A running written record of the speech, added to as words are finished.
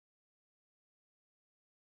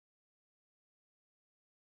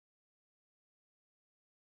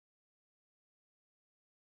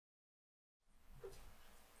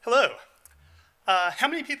Hello. How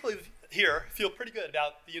many people here feel pretty good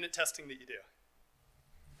about the unit testing that you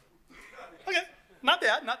do? Okay, not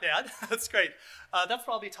bad, not bad. That's great. That's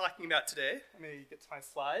what I'll be talking about today. Let me get to my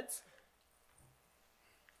slides.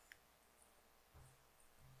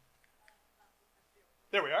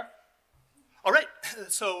 There we are. All right,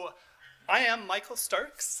 so I am Michael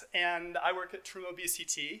Starks, and I work at Trumo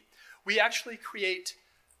BCT. We actually create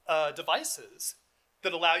devices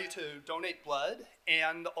that allow you to donate blood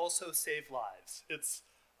and also save lives. It's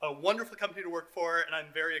a wonderful company to work for, and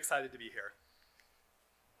I'm very excited to be here.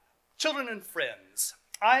 Children and friends.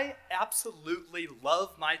 I absolutely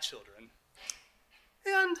love my children.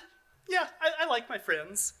 And yeah, I like my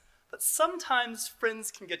friends, but sometimes friends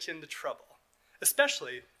can get you into trouble,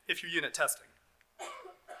 especially if you're unit testing.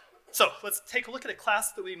 So let's take a look at a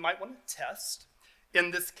class that we might want to test. In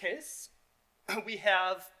this case, we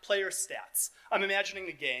have player stats. I'm imagining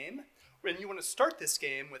a game, and you want to start this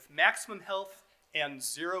game with maximum health and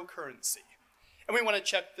 0 currency. And we want to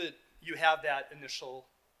check that you have that initial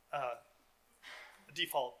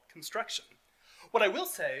default construction. What I will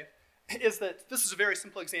say is that this is a very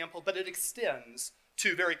simple example, but it extends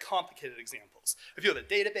to very complicated examples. If you have a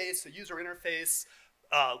database, a user interface,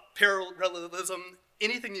 parallelism,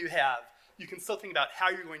 anything you have, you can still think about how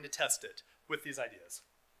you're going to test it with these ideas.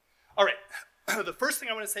 All right. The first thing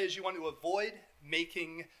I want to say is you want to avoid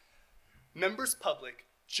making members public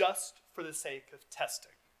just for the sake of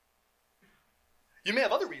testing. You may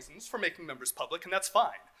have other reasons for making members public, and that's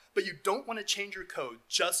fine, but you don't want to change your code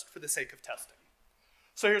just for the sake of testing.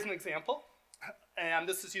 So here's an example, and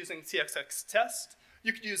this is using CppCon.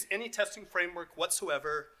 You could use any testing framework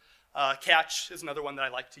whatsoever. Catch is another one that I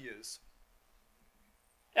like to use.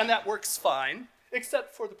 And that works fine,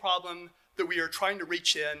 except for the problem that we are trying to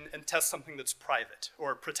reach in and test something that's private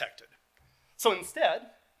or protected. So instead,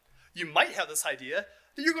 you might have this idea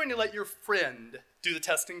that you're going to let your friend do the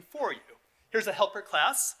testing for you. Here's a helper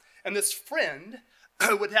class, and this friend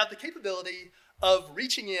would have the capability of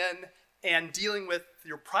reaching in and dealing with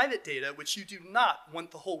your private data, which you do not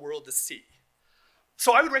want the whole world to see.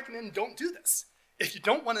 So I would recommend don't do this. If you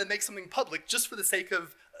don't want to make something public just for the sake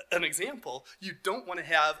of an example, you don't want to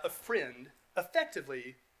have a friend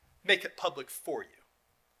effectively make it public for you.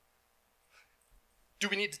 Do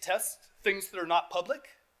we need to test things that are not public?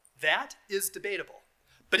 That is debatable.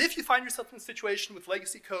 But if you find yourself in a situation with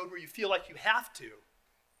legacy code where you feel like you have to,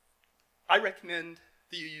 I recommend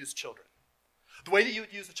that you use children. The way that you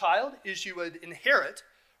would use a child is you would inherit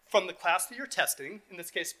from the class that you're testing, in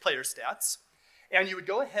this case player stats, and you would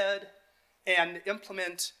go ahead and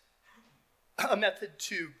implement a method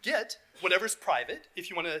to get whatever's private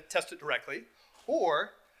if you want to test it directly,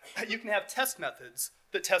 or you can have test methods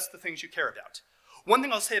that test the things you care about. One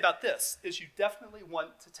thing I'll say about this is you definitely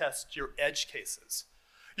want to test your edge cases.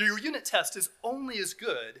 Your unit test is only as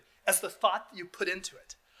good as the thought that you put into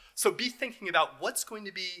it. So be thinking about what's going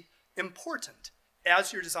to be important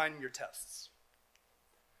as you're designing your tests.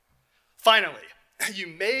 Finally, you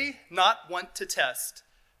may not want to test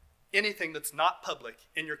anything that's not public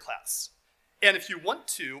in your class. And if you want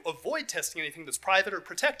to avoid testing anything that's private or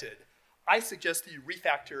protected, I suggest that you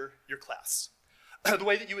refactor your class. The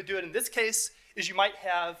way that you would do it in this case is you might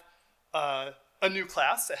have a new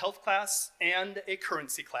class, a health class, and a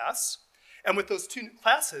currency class. And with those two new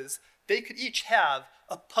classes, they could each have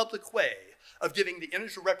a public way of giving the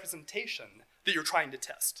integer representation that you're trying to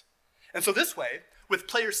test. And so this way, with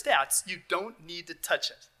player stats, you don't need to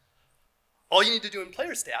touch it. All you need to do in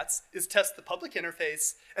player stats is test the public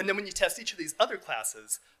interface, and then when you test each of these other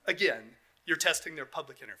classes, again, you're testing their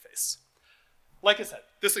public interface. Like I said,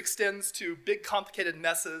 this extends to big complicated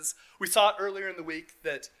messes. We saw earlier in the week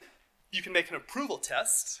that you can make an approval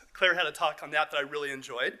test. Claire had a talk on that I really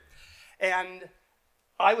enjoyed. And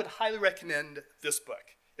I would highly recommend this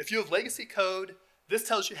book. If you have legacy code, this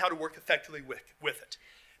tells you how to work effectively with it.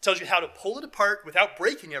 It tells you how to pull it apart without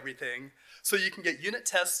breaking everything so you can get unit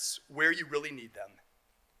tests where you really need them.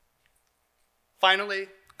 Finally,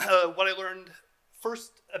 what I learned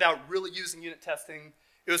first about really using unit testing,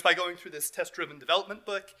 it was by going through this test-driven development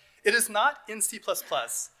book. It is not in C++,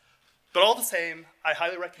 but all the same, I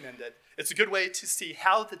highly recommend it. It's a good way to see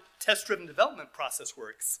how the test-driven development process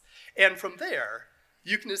works. And from there,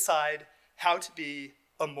 you can decide how to be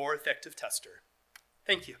a more effective tester.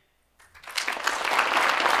 Thank you.